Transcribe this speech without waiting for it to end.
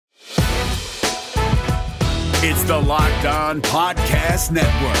It's the Locked On Podcast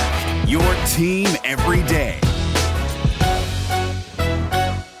Network, your team every day.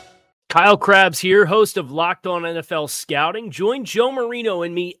 Kyle Krabs here, host of Locked On NFL Scouting. Join Joe Marino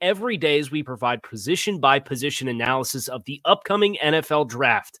and me every day as we provide position-by-position analysis of the upcoming NFL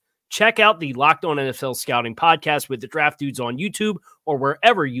Draft. Check out the Locked On NFL Scouting podcast with the Draft Dudes on YouTube or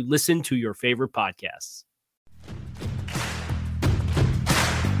wherever you listen to your favorite podcasts.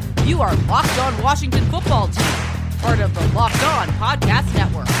 You are Locked On Washington Football Team, part of the Locked On Podcast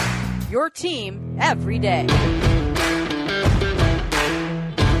Network, your team every day.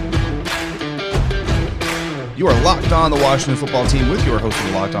 You are Locked On the Washington Football Team with your host of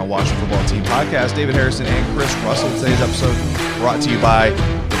the Locked On Washington Football Team podcast, David Harrison and Chris Russell. Today's episode brought to you by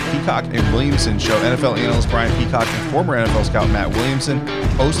the Peacock and Williamson Show. NFL analyst Brian Peacock and former NFL scout Matt Williamson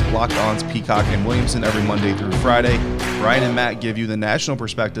host Locked On's Peacock and Williamson every Monday through Friday. Brian and Matt give you the national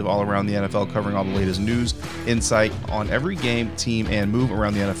perspective all around the NFL, covering all the latest news, insight on every game, team, and move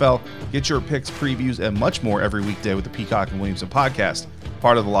around the NFL. Get your picks, previews, and much more every weekday with the Peacock and Williamson podcast,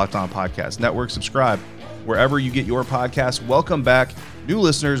 part of the Locked On Podcast Network. Subscribe wherever you get your podcasts. Welcome back, new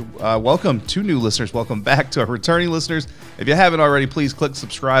listeners. Welcome to new listeners. Welcome back to our returning listeners. If you haven't already, please click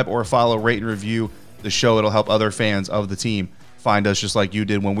subscribe or follow, rate, and review the show. It'll help other fans of the team find us just like you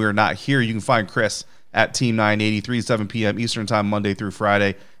did when we were not here. You can find Chris at Team 983, 7 p.m. Eastern Time, Monday through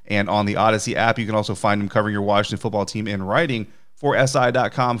Friday. And on the Odyssey app, you can also find him covering your Washington Football Team in writing for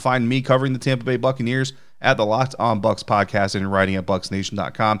SI.com. Find me covering the Tampa Bay Buccaneers at the Locked On Bucs podcast and in writing at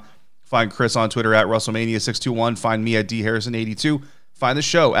BucsNation.com. Find Chris on Twitter at WrestleMania621. Find me at DHarrison82. Find the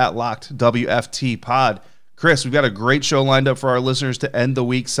show at Locked WFT Pod. Chris, we've got a great show lined up for our listeners to end the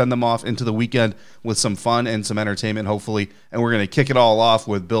week, send them off into the weekend with some fun and some entertainment, hopefully. And we're going to kick it all off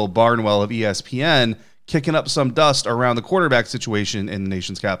with Bill Barnwell of ESPN kicking up some dust around the quarterback situation in the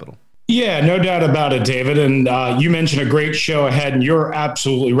nation's capital. Yeah, no doubt about it, David. And you mentioned a great show ahead, and you're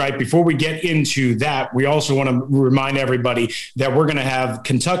absolutely right. Before we get into that, we also want to remind everybody that we're going to have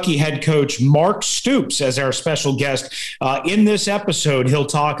Kentucky head coach Mark Stoops as our special guest. In this episode, he'll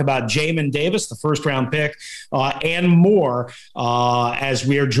talk about Jamin Davis, the first-round pick, and more as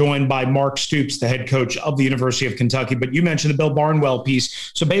we are joined by Mark Stoops, the head coach of the University of Kentucky. But you mentioned the Bill Barnwell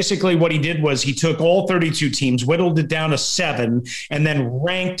piece. So basically what he did was he took all 32 teams, whittled it down to 7, and then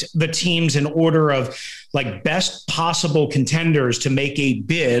ranked the teams in order of like best possible contenders to make a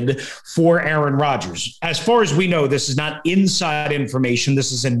bid for Aaron Rodgers. As far as we know, this is not inside information.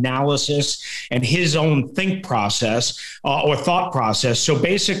 This is analysis and his own think process or thought process. So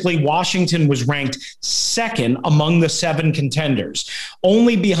basically, Washington was ranked second among the 7 contenders,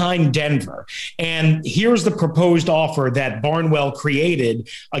 only behind Denver. And here's the proposed offer that Barnwell created.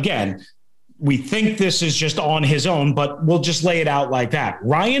 Again, we think this is just on his own, but we'll just lay it out like that.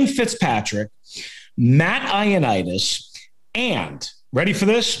 Ryan Fitzpatrick, Matt Ioannidis, and, ready for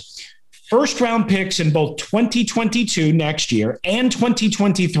this? First-round picks in both 2022 next year and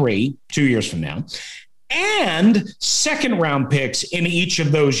 2023, 2 years from now, and second-round picks in each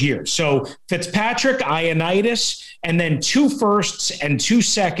of those years. So Fitzpatrick, Ioannidis, and then 2 firsts and 2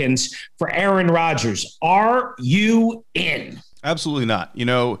 seconds for Aaron Rodgers. Are you in? Absolutely not. You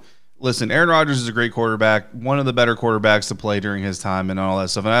know, listen, Aaron Rodgers is a great quarterback, one of the better quarterbacks to play during his time and all that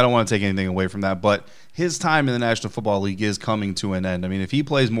stuff, and I don't want to take anything away from that, but his time in the National Football League is coming to an end. I mean, if he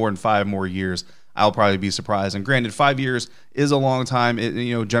plays more than 5 more years, I'll probably be surprised. And granted, 5 years is a long time.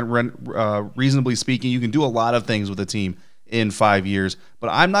 Reasonably speaking, you can do a lot of things with a team in 5 years, but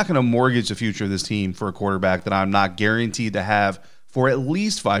I'm not going to mortgage the future of this team for a quarterback that I'm not guaranteed to have for at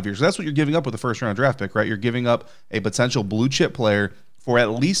least 5 years. So that's what you're giving up with a first-round draft pick, right? You're giving up a potential blue-chip player for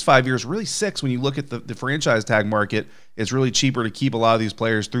at least 5 years, really 6 when you look at the franchise tag market. It's really cheaper to keep a lot of these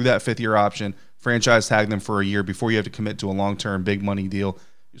players through that 5th-year option, franchise tag them for a year before you have to commit to a long-term big money deal.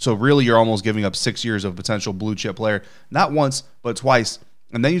 So really you're almost giving up 6 years of potential blue-chip player, not once, but twice.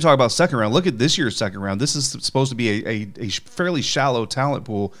 And then you talk about second round. Look at this year's second round. This is supposed to be a fairly shallow talent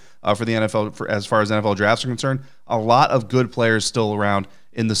pool for the NFL as far as NFL drafts are concerned. A lot of good players still around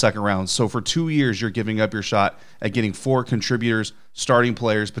in the second round. So for 2 years, you're giving up your shot at getting 4 contributors, starting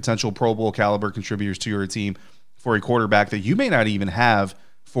players, potential Pro Bowl caliber contributors to your team for a quarterback that you may not even have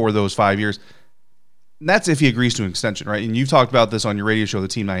for those 5 years. And that's if he agrees to an extension, right? And you've talked about this on your radio show, the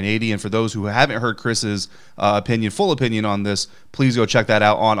Team 980. And for those who haven't heard Chris's full opinion on this, please go check that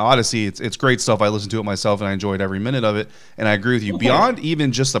out on Odyssey. It's great stuff. I listened to it myself, and I enjoyed every minute of it. And I agree with you. Beyond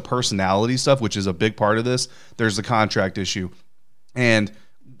even just the personality stuff, which is a big part of this, there's the contract issue. And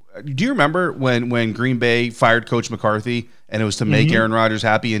do you remember when Green Bay fired Coach McCarthy, and it was to make Aaron Rodgers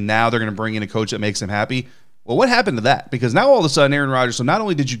happy, and now they're going to bring in a coach that makes him happy? Well, what happened to that? Because now all of a sudden Aaron Rodgers, so not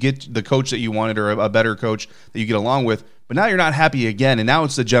only did you get the coach that you wanted or a better coach that you get along with, but now you're not happy again, and now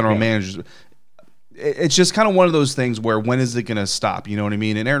it's the general manager. It's just kind of one of those things where when is it going to stop? You know what I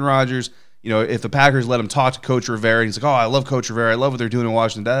mean? And Aaron Rodgers, if the Packers let him talk to Coach Rivera, he's like, oh, I love Coach Rivera. I love what they're doing in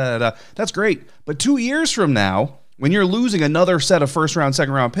Washington. That's great. But 2 years from now, when you're losing another set of first-round,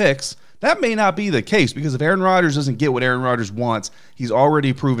 second-round picks, that may not be the case, because if Aaron Rodgers doesn't get what Aaron Rodgers wants, he's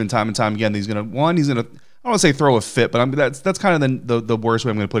already proven time and time again that he's going to, I don't want to say throw a fit, but that's kind of the worst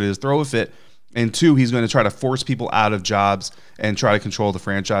way I'm going to put it, is throw a fit. And 2, he's going to try to force people out of jobs and try to control the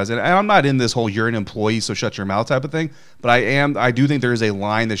franchise. And I'm not in this whole you're an employee, so shut your mouth type of thing. But I do think there is a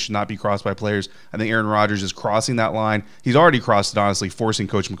line that should not be crossed by players. I think Aaron Rodgers is crossing that line. He's already crossed it, honestly, forcing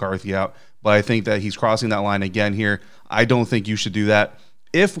Coach McCarthy out. But I think that he's crossing that line again here. I don't think you should do that.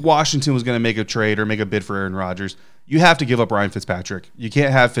 If Washington was going to make a trade or make a bid for Aaron Rodgers, you have to give up Ryan Fitzpatrick. You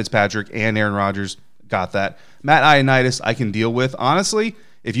can't have Fitzpatrick and Aaron Rodgers. Got that. Matt Ioannidis, I can deal with. Honestly,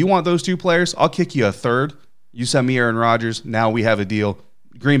 if you want those 2 players, I'll kick you a third. You send me Aaron Rodgers. Now we have a deal.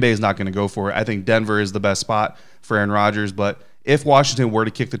 Green Bay is not going to go for it. I think Denver is the best spot for Aaron Rodgers. But if Washington were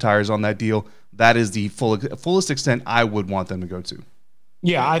to kick the tires on that deal, that is the fullest extent I would want them to go to.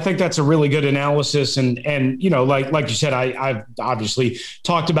 Yeah, I think that's a really good analysis. And like you said, I've obviously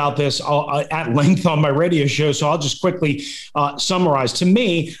talked about this at length on my radio show, so I'll just quickly summarize. To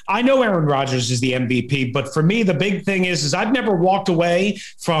me, I know Aaron Rodgers is the MVP, but for me, the big thing is I've never walked away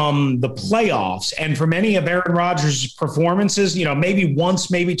from the playoffs and from any of Aaron Rodgers' performances, maybe once,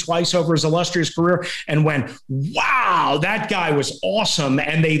 maybe twice over his illustrious career, and went, wow, that guy was awesome.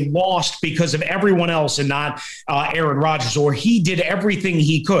 And they lost because of everyone else and not Aaron Rodgers, or he did everything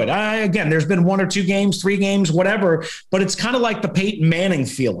he could. Again, there's been 1 or 2 games, 3 games, whatever, but it's kind of like the Peyton Manning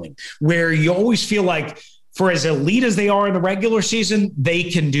feeling, where you always feel like, for as elite as they are in the regular season, they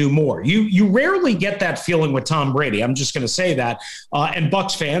can do more. You rarely get that feeling with Tom Brady. I'm just going to say that. And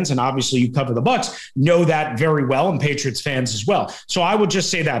Bucs fans, and obviously you cover the Bucs, know that very well, and Patriots fans as well. So I would just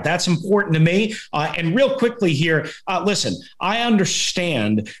say that. That's important to me. And real quickly here, listen, I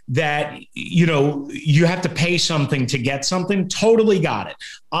understand that, you have to pay something to get something. Totally got it.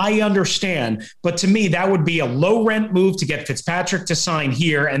 I understand. But to me, that would be a low rent move to get Fitzpatrick to sign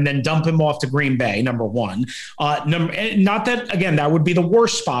here and then dump him off to Green Bay, number one. Not that, again, that would be the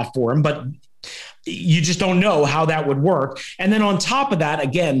worst spot for him, but you just don't know how that would work. And then on top of that,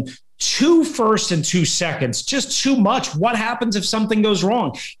 again, 2 firsts and 2 seconds, just too much. What happens if something goes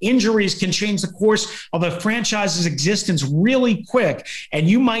wrong? Injuries can change the course of a franchise's existence really quick, and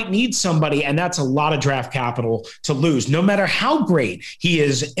you might need somebody, and that's a lot of draft capital to lose, no matter how great he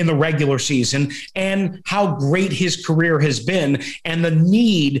is in the regular season and how great his career has been, and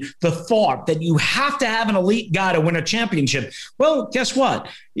the thought that you have to have an elite guy to win a championship. Well, guess what?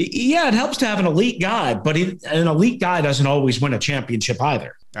 Yeah, it helps to have an elite guy, but an elite guy doesn't always win a championship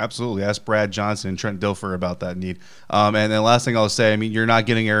either. Absolutely. Ask Brad Johnson and Trent Dilfer about that need. And then last thing I'll say, you're not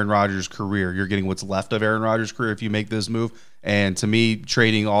getting Aaron Rodgers' career. You're getting what's left of Aaron Rodgers' career if you make this move. And to me,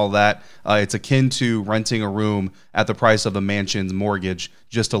 trading all that, it's akin to renting a room at the price of a mansion's mortgage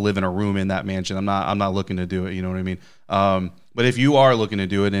just to live in a room in that mansion. I'm not looking to do it. You know what I mean? But if you are looking to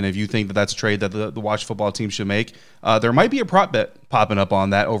do it, and if you think that that's a trade that the Washington football team should make, there might be a prop bet popping up on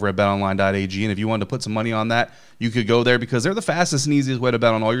that over at betonline.ag. And if you wanted to put some money on that, you could go there, because they're the fastest and easiest way to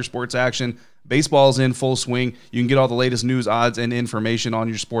bet on all your sports action. Baseball's in full swing. You can get all the latest news, odds, and information on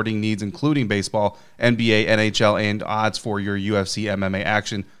your sporting needs, including baseball, NBA, NHL, and odds for your UFC MMA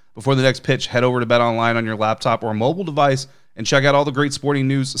action. Before the next pitch, head over to BetOnline on your laptop or mobile device and check out all the great sporting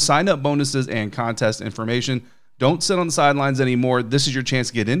news, sign-up bonuses, and contest information. Don't sit on the sidelines anymore. This is your chance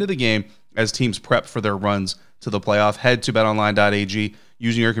to get into the game as teams prep for their runs to the playoff. Head to betonline.ag.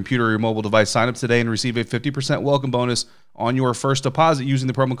 Using your computer or your mobile device, sign up today and receive a 50% welcome bonus on your first deposit using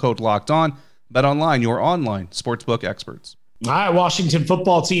the promo code LOCKEDON. BetOnline, your online sportsbook experts. All right, Washington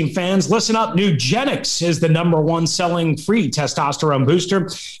football team fans, listen up. Nugenix is the #1 selling free testosterone booster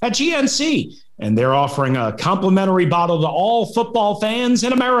at GNC. And they're offering a complimentary bottle to all football fans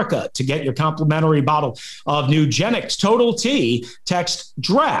in America. To get your complimentary bottle of Nugenix Total T, text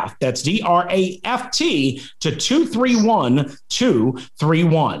DRAFT, that's DRAFT, to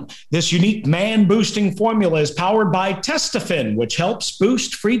 231231. This unique man-boosting formula is powered by Testofen, which helps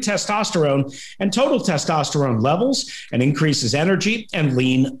boost free testosterone and total testosterone levels and increases energy and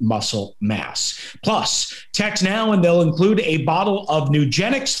lean muscle mass. Plus, text now and they'll include a bottle of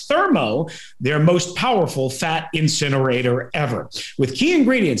Nugenix Thermo, their most powerful fat incinerator ever, with key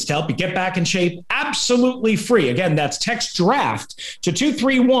ingredients to help you get back in shape absolutely free. Again, that's text DRAFT to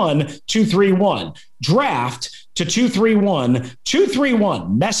 231231. DRAFT to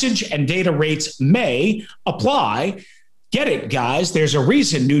 231-231. Message and data rates may apply. Get it, guys. There's a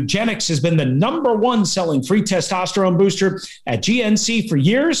reason Nugenix has been the number one selling free testosterone booster at GNC for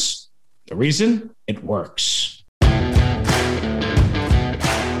years. The reason? It works.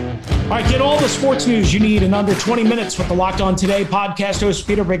 All right, get all the sports news you need in under 20 minutes with the Locked On Today podcast. Host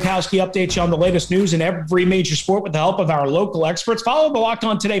Peter Bukowski updates you on the latest news in every major sport with the help of our local experts. Follow the Locked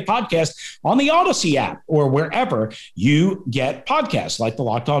On Today podcast on the Odyssey app or wherever you get podcasts, like the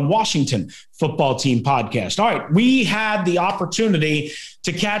Locked On Washington Football Team podcast. All right, we had the opportunity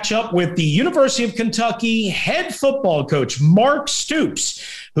to catch up with the University of Kentucky head football coach, Mark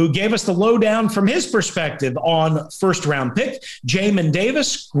Stoops, who gave us the lowdown from his perspective on first-round pick Jamin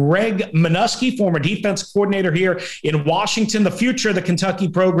Davis, Greg Minuski, former defense coordinator here in Washington, the future of the Kentucky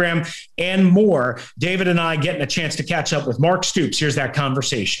program, and more. David and I getting a chance to catch up with Mark Stoops. Here's that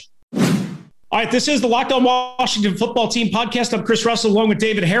conversation. All right, this is the Locked On Washington Football Team podcast. I'm Chris Russell along with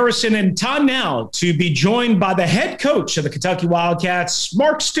David Harrison, and time now to be joined by the head coach of the Kentucky Wildcats,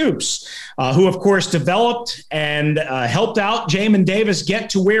 Mark Stoops, who, of course, developed and helped out Jamin Davis get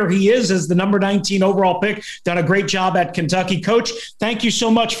to where he is as the number 19 overall pick. Done a great job at Kentucky. Coach, thank you so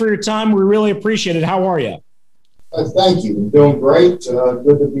much for your time. We really appreciate it. How are you? Thank you. I'm doing great.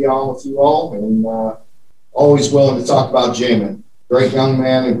 Good to be on with you all, and always willing to talk about Jamin. Great young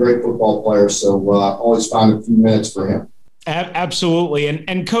man and great football player, so always find a few minutes for him. Absolutely.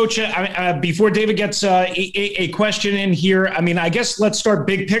 And Coach, before David gets a question in here, I guess let's start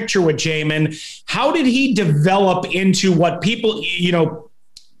big picture with Jamin. How did he develop into what people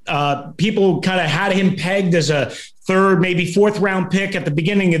kind of had him pegged as a third, maybe fourth round pick at the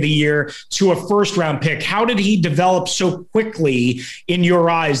beginning of the year to a first round pick? How did he develop so quickly in your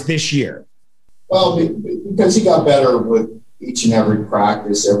eyes this year? Well, because he got better with each and every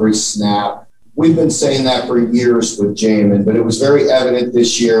practice, every snap. We've been saying that for years with Jamin, but it was very evident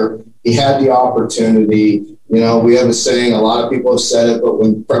this year. He had the opportunity. We have a saying, a lot of people have said it, but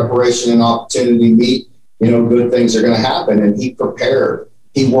when preparation and opportunity meet, good things are going to happen. And he prepared.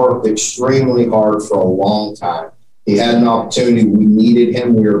 He worked extremely hard for a long time. He had an opportunity. We needed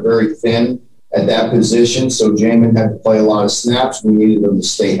him. We were very thin at that position, so Jamin had to play a lot of snaps. We needed him to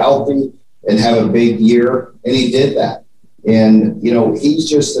stay healthy and have a big year, and he did that. And, he's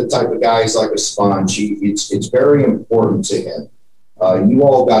just the type of guy, he's like a sponge. It's very important to him. You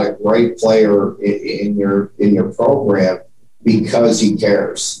all got a great player in your program because he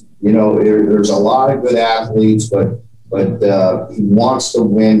cares. There's a lot of good athletes, but he wants to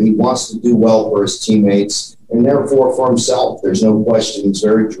win. He wants to do well for his teammates and therefore for himself. There's no question. He's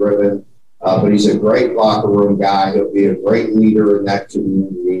very driven, but he's a great locker room guy. He'll be a great leader in that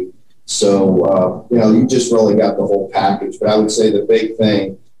community. So, you just really got the whole package. But I would say the big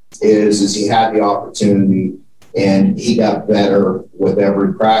thing is he had the opportunity, and he got better with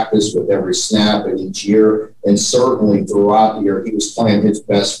every practice, with every snap in each year. And certainly throughout the year, he was playing his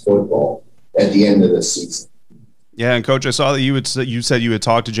best football at the end of the season. Yeah, and Coach, I saw that you said you had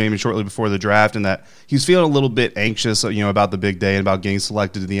talked to Jamin shortly before the draft and that he was feeling a little bit anxious, about the big day and about getting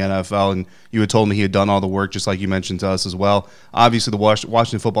selected to the NFL, and you had told me he had done all the work, just like you mentioned to us as well. Obviously, the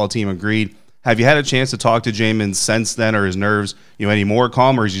Washington football team agreed. Have you had a chance to talk to Jamin since then? Are his nerves, any more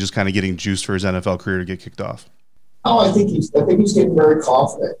calm, or is he just kind of getting juiced for his NFL career to get kicked off? Oh, I think he's getting very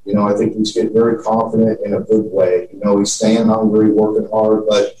confident. I think he's getting very confident in a good way. He's staying hungry, working hard,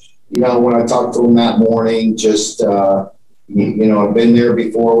 but when I talked to him that morning, just, I've been there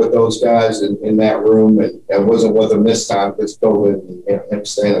before with those guys in that room, and I wasn't with him this time because COVID and him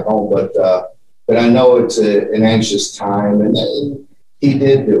staying at home. But I know it's an anxious time, and he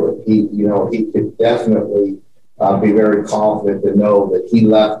did do it. He could definitely be very confident to know that he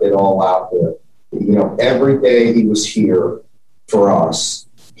left it all out there. Every day he was here for us,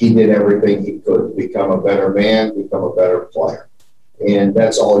 he did everything he could to become a better man, become a better player. And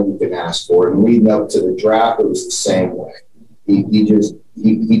that's all you can ask for. And leading up to the draft, it was the same way. He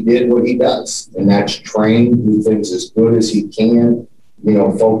did what he does, and that's train, do things as good as he can,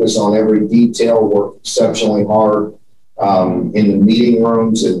 focus on every detail, work exceptionally hard in the meeting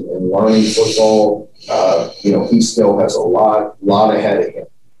rooms and learning football. He still has a lot ahead of him.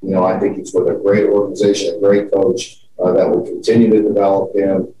 I think he's with a great organization, a great coach that will continue to develop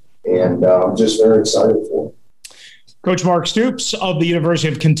him, and I'm just very excited for him. Coach Mark Stoops of the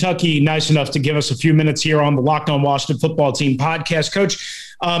University of Kentucky, nice enough to give us a few minutes here on the Locked On Washington Football Team podcast.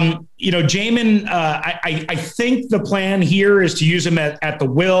 Coach, Jamin, I think the plan here is to use him at the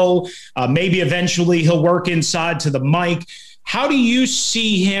will. Maybe eventually he'll work inside to the mic. How do you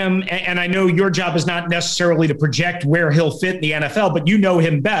see him? And I know your job is not necessarily to project where he'll fit in the NFL, but you know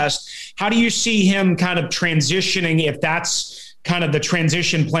him best. How do you see him kind of transitioning, if that's kind of the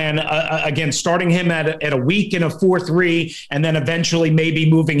transition plan, again, starting him at a week in a 4-3 and then eventually maybe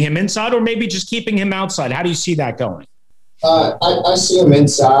moving him inside, or maybe just keeping him outside? How do you see that going? I see him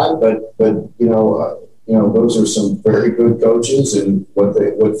inside, but those are some very good coaches, and what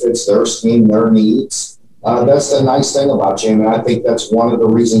fits their scheme, their needs. That's the nice thing about Jamin. I think that's one of the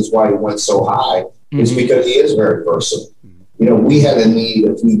reasons why he went so high, is because he is very versatile. We had a need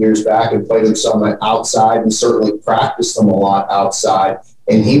a few years back and played him some outside, and certainly practiced him a lot outside,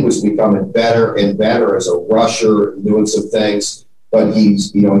 and he was becoming better and better as a rusher, doing some things. But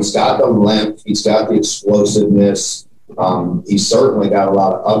he's got the length, he's got the explosiveness. He's certainly got a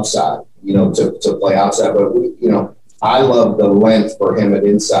lot of upside, to play outside. But I love the length for him at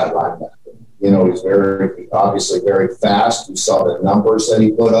inside linebacker. He's obviously very fast. You saw the numbers that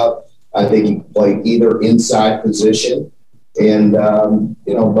he put up. I think he can play either inside position, and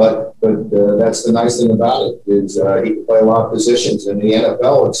but that's the nice thing about it is he can play a lot of positions. In the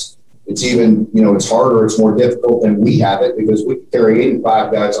NFL, it's even it's harder. It's more difficult than we have it, because we can carry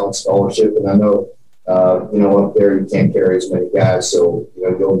 85 guys on scholarship, and I know. Up there you can't carry as many guys, so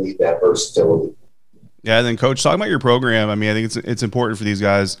you'll need that versatility. Yeah, and then Coach, talking about your program, I think it's important for these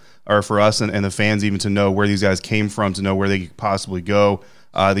guys, or for us and the fans even, to know where these guys came from, to know where they could possibly go.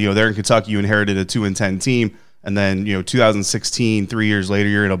 They're in Kentucky. You inherited a 2-10 team, and then 2016, 3 years later,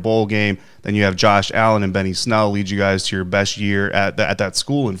 you're in a bowl game. Then you have Josh Allen and Benny Snell lead you guys to your best year at that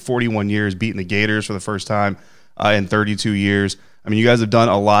school in 41 years, beating the Gators for the first time in 32 years. You guys have done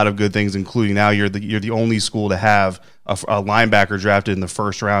a lot of good things, including now you're the only school to have a linebacker drafted in the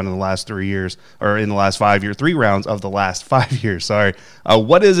first round in the last 3 years, or in the last 5 years, 3 rounds of the last 5 years. Sorry.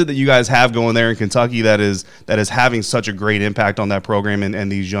 What is it that you guys have going there in Kentucky that is having such a great impact on that program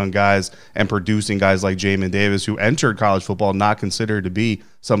and these young guys, and producing guys like Jamin Davis, who entered college football not considered to be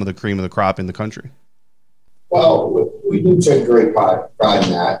some of the cream of the crop in the country? Well, we do take great pride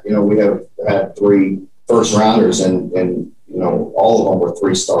in that. We have had 3 first rounders, and all of them were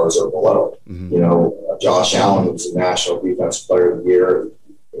 3 stars or below. Josh Allen was the National Defensive Player of the Year,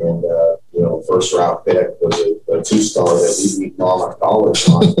 and first round pick was a 2-star that we beat Mama College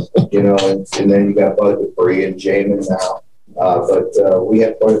on. and then you got Bud Dupree and Jamin now. But we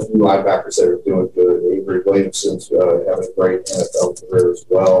had quite a few linebackers that are doing good. Avery Williamson's having a great NFL career as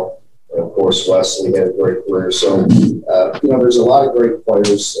well. And of course, Wesley had a great career. So, there's a lot of great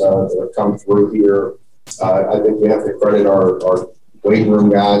players that have come through here. I think we have to credit our weight room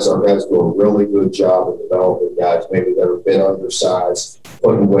guys. Our guys do a really good job of developing guys maybe that are a bit undersized,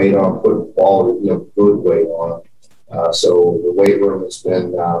 putting weight on, putting quality, good weight on them. So the weight room has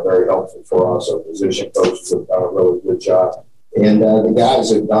been very helpful for us. Our position coaches have done a really good job. And the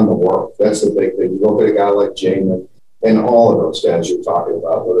guys have done the work. That's the big thing. You look at a guy like Jamin and all of those guys you're talking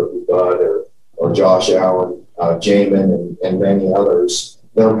about, whether it be Bud or Josh Allen, Jamin, and many others.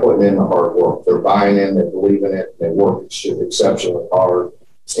 They're putting in the hard work. They're buying in. They believe in it. They work exceptionally hard.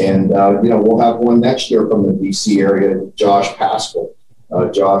 And, we'll have one next year from the D.C. area, Josh Pascal.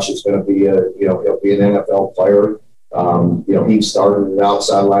 Josh is going to be he'll be an NFL player. He started an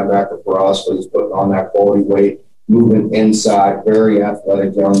outside linebacker for us, but he's putting on that quality weight, moving inside, very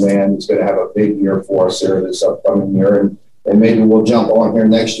athletic young man. He's going to have a big year for us here this upcoming year. And maybe we'll jump on here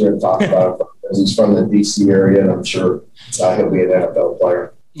next year and talk about it, because he's from the D.C. area, and I'm sure he'll be an NFL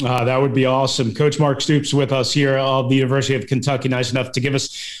player. That would be awesome. Coach Mark Stoops with us here of the University of Kentucky. Nice enough to give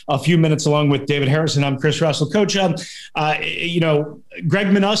us a few minutes along with David Harrison. I'm Chris Russell. Coach, Greg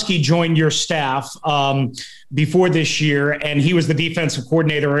Minuski joined your staff before this year, and he was the defensive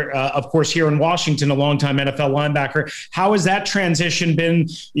coordinator, of course, here in Washington, a longtime NFL linebacker. How has that transition been,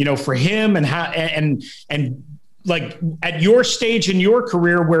 for him, and how and like at your stage in your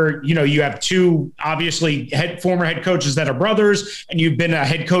career where, you have 2 obviously former head coaches that are brothers, and you've been a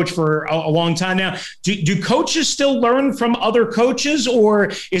head coach for a long time now. Do coaches still learn from other coaches,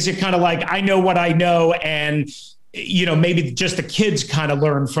 or is it kind of like, I know what I know, and, maybe just the kids kind of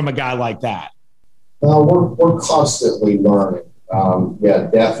learn from a guy like that? We're constantly learning.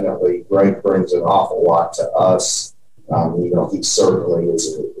 Definitely. Greg brings an awful lot to us. He certainly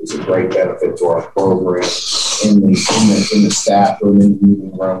is a great benefit to our program. In the staff room, in the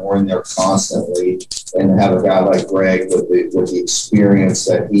meeting room, we're in there constantly. And to have a guy like Greg with the experience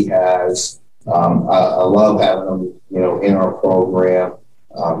that he has, I love having him, in our program.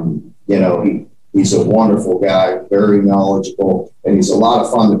 He's a wonderful guy, very knowledgeable, and he's a lot of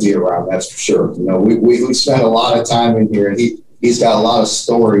fun to be around. That's for sure. We spend a lot of time in here, and he's got a lot of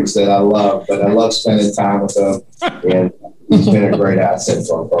stories that I love, but I love spending time with him. And he's been a great asset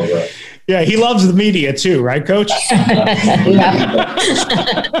to our program. Yeah, he loves the media too, right, Coach? He's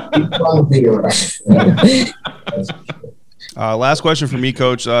fun to be around. Last question for me,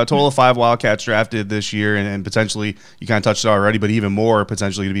 Coach. Total of 5 Wildcats drafted this year, and potentially, you kind of touched it already, but even more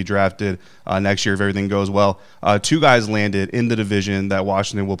potentially to be drafted next year if everything goes well. 2 guys landed in the division that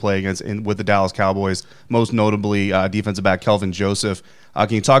Washington will play against with the Dallas Cowboys, most notably defensive back Kelvin Joseph.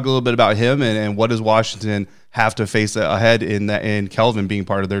 Can you talk a little bit about him and what does Washington have to face ahead in Kelvin being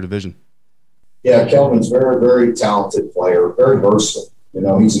part of their division? Yeah, Kelvin's very, very talented player, very versatile.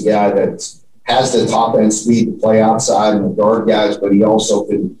 He's a guy that has the top end speed to play outside and guard guys, but he also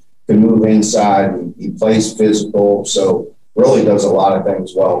can move inside. He plays physical, so really does a lot of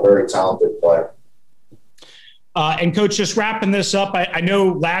things well. Very talented player. And Coach, just wrapping this up, I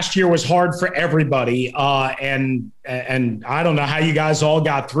know last year was hard for everybody, and I don't know how you guys all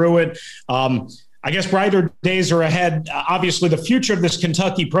got through it. I guess brighter days are ahead. Obviously, the future of this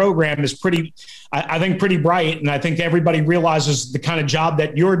Kentucky program is pretty bright, and I think everybody realizes the kind of job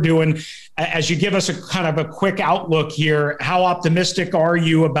that you're doing. As you give us a kind of a quick outlook here, how optimistic are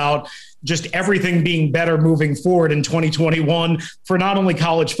you about just everything being better moving forward in 2021 for not only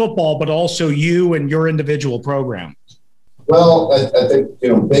college football, but also you and your individual program? Well, I think,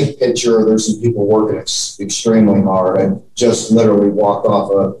 big picture, there's some people working extremely hard. I just literally walked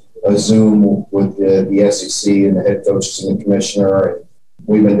off a Zoom with the SEC and the head coaches and the commissioner. And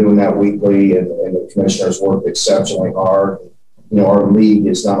we've been doing that weekly, and the commissioner's worked exceptionally hard. Our league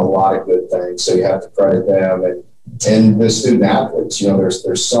has done a lot of good things, so you have to credit them. And the student athletes,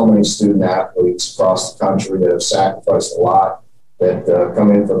 there's so many student athletes across the country that have sacrificed a lot, that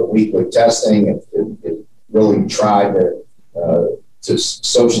come in for the weekly testing and really tried to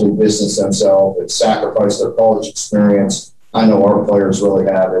socially distance themselves and sacrifice their college experience. I know our players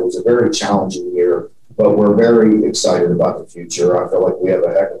really have. It was a very challenging year, but we're very excited about the future. I feel like we have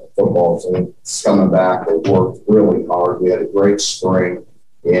a heck of a football team. It's coming back. They worked really hard. We had a great spring,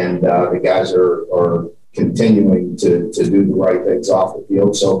 and the guys are continuing to do the right things off the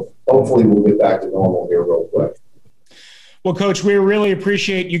field. So hopefully we'll get back to normal here real quick. Well, Coach, we really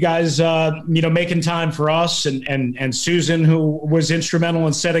appreciate you guys, making time for us and Susan, who was instrumental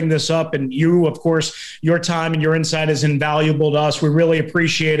in setting this up. And you, of course, your time and your insight is invaluable to us. We really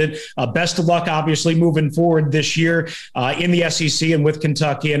appreciate it. Best of luck, obviously, moving forward this year in the SEC and with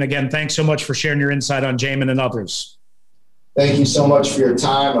Kentucky. And again, thanks so much for sharing your insight on Jamin and others. Thank you so much for your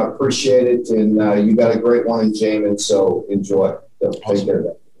time. I appreciate it. And you got a great one in Jamin, so enjoy. So take care of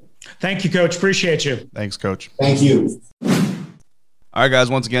that. Thank you, Coach. Appreciate you. Thanks, Coach. Thank you. All right, guys,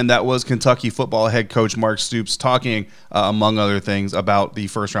 once again, that was Kentucky football head coach Mark Stoops talking, among other things, about the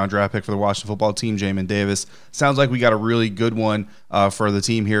first-round draft pick for the Washington football team, Jamin Davis. Sounds like we got a really good one for the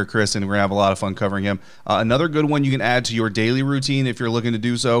team here, Chris, and we're going to have a lot of fun covering him. Another good one you can add to your daily routine if you're looking to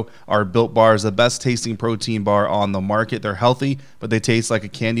do so are Built Bars, the best-tasting protein bar on the market. They're healthy, but they taste like a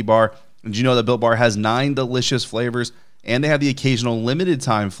candy bar. Did you know that Built Bar has 9 delicious flavors, and they have the occasional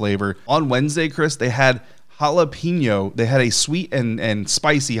limited-time flavor? On Wednesday, Chris, they had jalapeno. They had a sweet and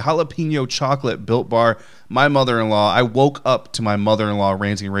spicy jalapeno chocolate Built Bar. My mother-in-law, I woke up to my mother-in-law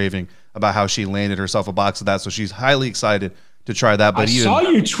ranting and raving about how she landed herself a box of that, so she's highly excited to try that. But I saw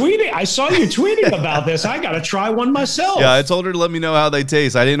you tweeting about this. I got to try one myself. Yeah, I told her to let me know how they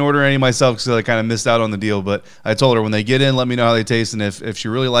taste. I didn't order any myself because I kind of missed out on the deal, but I told her when they get in, let me know how they taste, and if she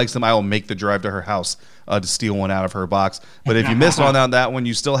really likes them, I will make the drive to her house to steal one out of her box. But if you missed on that one,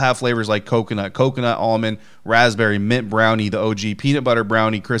 you still have flavors like coconut, almond, raspberry, mint brownie, the OG peanut butter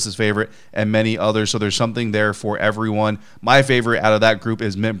brownie, Chris's favorite, and many others. So there's something there for everyone. My favorite out of that group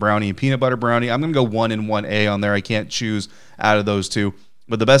is mint brownie and peanut butter brownie. I'm going to go 1 and 1A on there. I can't choose out of those two.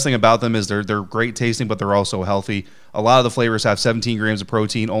 But the best thing about them is they're great tasting, but they're also healthy. A lot of the flavors have 17 grams of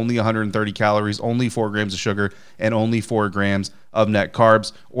protein, only 130 calories, only 4 grams of sugar, and only 4 grams of net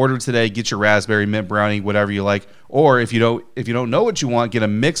carbs. Order today. Get your raspberry, mint brownie, whatever you like. Or if you don't know what you want, get a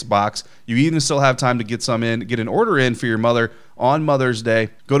mix box. You even still have time to get an order in for your mother on Mother's Day.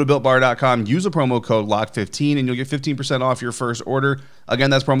 Go to BuiltBar.com, use the promo code LOCK15, and you'll get 15% off your first order. Again,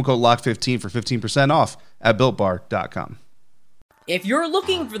 that's promo code LOCK15 for 15% off at BuiltBar.com. If you're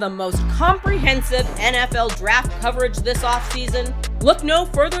looking for the most comprehensive NFL draft coverage this offseason, look no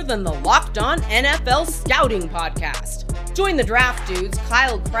further than the Locked On NFL Scouting Podcast. Join the draft dudes,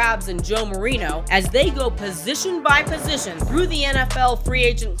 Kyle Krabs and Joe Marino, as they go position by position through the NFL free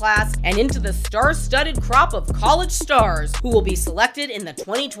agent class and into the star-studded crop of college stars who will be selected in the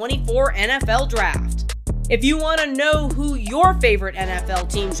 2024 NFL Draft. If you want to know who your favorite NFL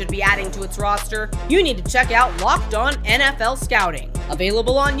team should be adding to its roster, you need to check out Locked On NFL Scouting,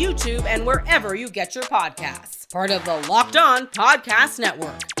 Available on YouTube and wherever you get your podcasts. Part of the Locked On Podcast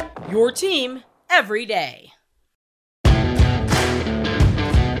Network. Your team every day.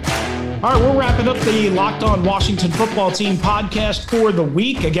 All right, we're wrapping up the Locked On Washington Football Team podcast for the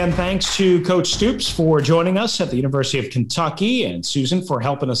week. Again, thanks to Coach Stoops for joining us at the University of Kentucky and Susan for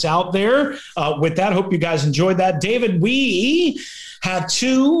helping us out there. With that, hope you guys enjoyed that. David, we have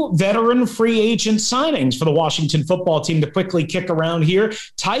two veteran free agent signings for the Washington Football Team to quickly kick around here.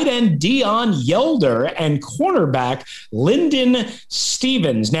 Tight end Dion Yelder and cornerback Lyndon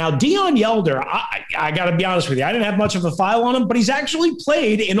Stevens. Now, Dion Yelder, I got to be honest with you, I didn't have much of a file on him, but he's actually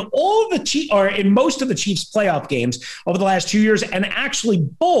played in in most of the Chiefs playoff games over the last 2 years, and actually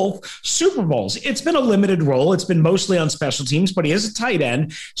both Super Bowls. It's been a limited role. It's been mostly on special teams, but he is a tight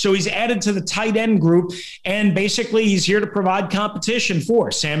end. So he's added to the tight end group, and basically he's here to provide competition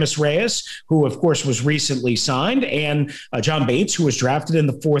for Sammis Reyes, who of course was recently signed, and John Bates, who was drafted in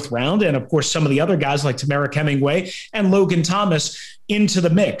the 4th round, and of course some of the other guys like Tamarick Hemingway and Logan Thomas into the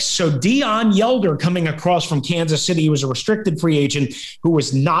mix. So Dion Yelder coming across from Kansas City, he was a restricted free agent who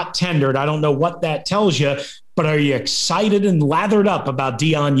was not tendered. I don't know what that tells you, but are you excited and lathered up about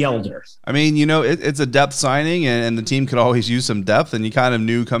Dion Yelder? I mean, you know, it's a depth signing, and the team could always use some depth, and you kind of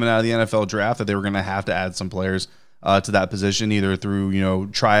knew coming out of the NFL draft that they were going to have to add some players to that position, either through, you know,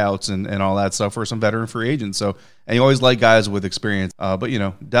 tryouts and all that stuff, or some veteran free agents. So, and you always like guys with experience, but, you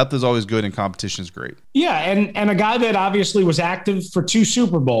know, depth is always good and competition is great. Yeah, and a guy that obviously was active for 2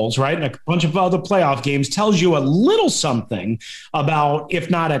 Super Bowls, right, and a bunch of other playoff games tells you a little something about, if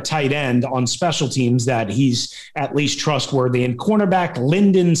not a tight end on special teams, that he's at least trustworthy. And cornerback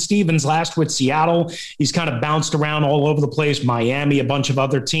Lyndon Stevens, last with Seattle, he's kind of bounced around all over the place, Miami, a bunch of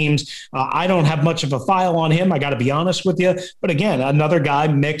other teams. I don't have much of a file on him, I got to be honest with you. But again, another guy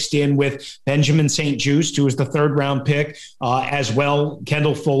mixed in with Benjamin St-Juste, who was the 3rd round pick, as well,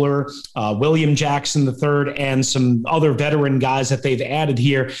 Kendall Fuller, William Jackson III, and some other veteran guys that they've added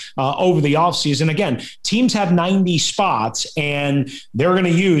here over the offseason. Again, teams have 90 spots, and they're going to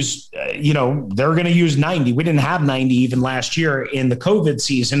use, they're going to use 90. We didn't have 90 even last year in the COVID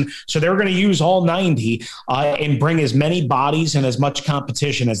season, so they're going to use all 90 and bring as many bodies and as much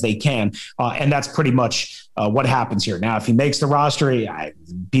competition as they can, and that's pretty much what happens here. Now, if he makes the roster,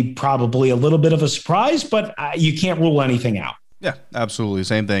 it'd be probably a little bit of a surprise, but you can't rule anything out. Yeah, absolutely.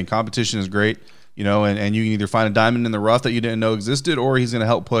 Same thing. Competition is great, you know, and you can either find a diamond in the rough that you didn't know existed, or he's going to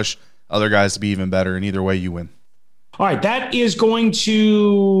help push other guys to be even better, and either way you win. All right, that is going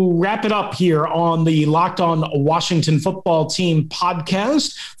to wrap it up here on the Locked On Washington Football Team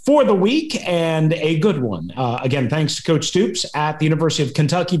podcast for the week, and a good one. Again, thanks to Coach Stoops at the University of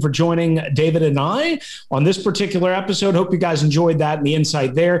Kentucky for joining David and I on this particular episode. Hope you guys enjoyed that and the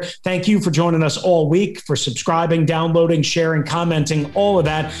insight there. Thank you for joining us all week, for subscribing, downloading, sharing, commenting, all of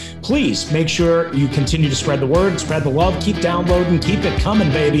that. Please make sure you continue to spread the word, spread the love, keep downloading, keep it coming,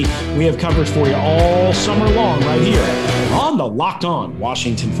 baby. We have coverage for you all summer long right here on the Locked On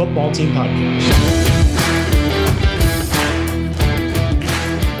Washington Football Team podcast.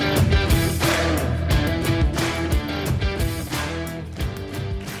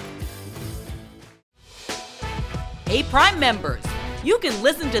 Hey, Prime members, you can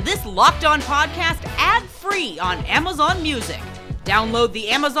listen to this Locked On podcast ad-free on Amazon Music. Download the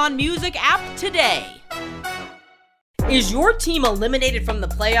Amazon Music app today. Is your team eliminated from the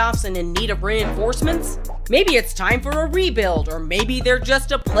playoffs and in need of reinforcements? Maybe it's time for a rebuild, or maybe they're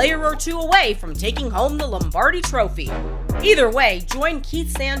just a player or two away from taking home the Lombardi Trophy. Either way, join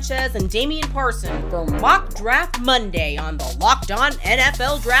Keith Sanchez and Damian Parson for Mock Draft Monday on the Locked On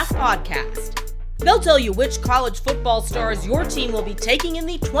NFL Draft Podcast. They'll tell you which college football stars your team will be taking in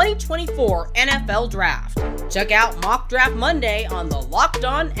the 2024 NFL Draft. Check out Mock Draft Monday on the Locked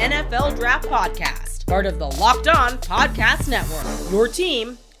On NFL Draft Podcast, part of the Locked On Podcast Network. Your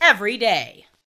team every day.